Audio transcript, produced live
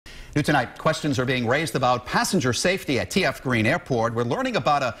New tonight, questions are being raised about passenger safety at TF Green Airport. We're learning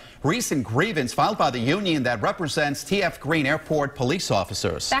about a recent grievance filed by the union that represents TF Green Airport police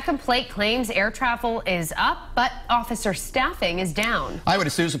officers. That complaint claims air travel is up, but officer staffing is down.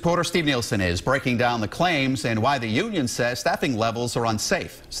 Eyewitness News reporter Steve Nielsen is breaking down the claims and why the union says staffing levels are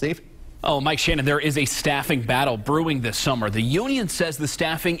unsafe. Steve? Oh, Mike Shannon, there is a staffing battle brewing this summer. The union says the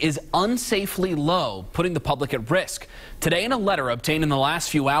staffing is unsafely low, putting the public at risk. Today, in a letter obtained in the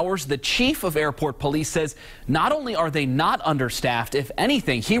last few hours, the chief of airport police says not only are they not understaffed, if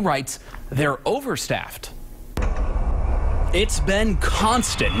anything, he writes, they're overstaffed. It's been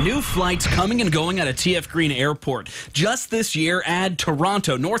constant. New flights coming and going out of TF Green Airport. Just this year, add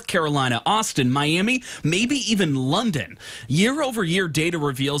Toronto, North Carolina, Austin, Miami, maybe even London. Year-over-year data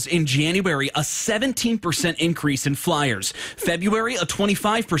reveals in January a 17% increase in flyers. February, a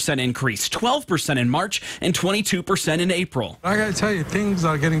 25% increase, 12% in March, and 22% in April. I gotta tell you, things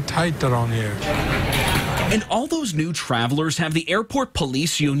are getting tight around here. And all those new travelers have the airport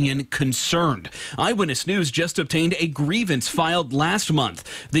police union concerned. Eyewitness News just obtained a grievance filed last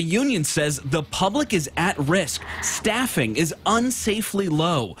month. The union says the public is at risk. Staffing is unsafely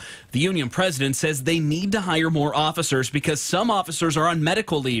low. The union president says they need to hire more officers because some officers are on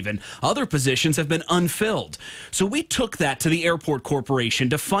medical leave and other positions have been unfilled. So we took that to the airport corporation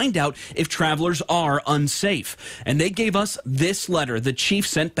to find out if travelers are unsafe. And they gave us this letter the chief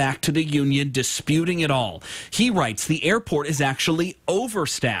sent back to the union disputing it all. He writes the airport is actually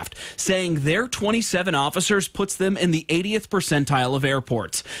overstaffed, saying their 27 officers puts them in the 80th percentile of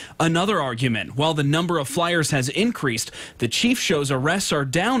airports. Another argument, while the number of flyers has increased, the chief shows arrests are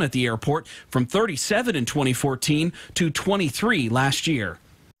down at the airport from 37 in 2014 to 23 last year.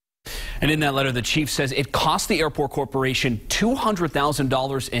 And in that letter, the chief says it cost the airport corporation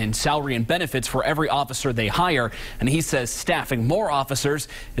 $200,000 in salary and benefits for every officer they hire. And he says staffing more officers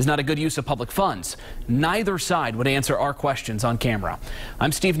is not a good use of public funds. Neither side would answer our questions on camera.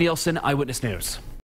 I'm Steve Nielsen, Eyewitness News.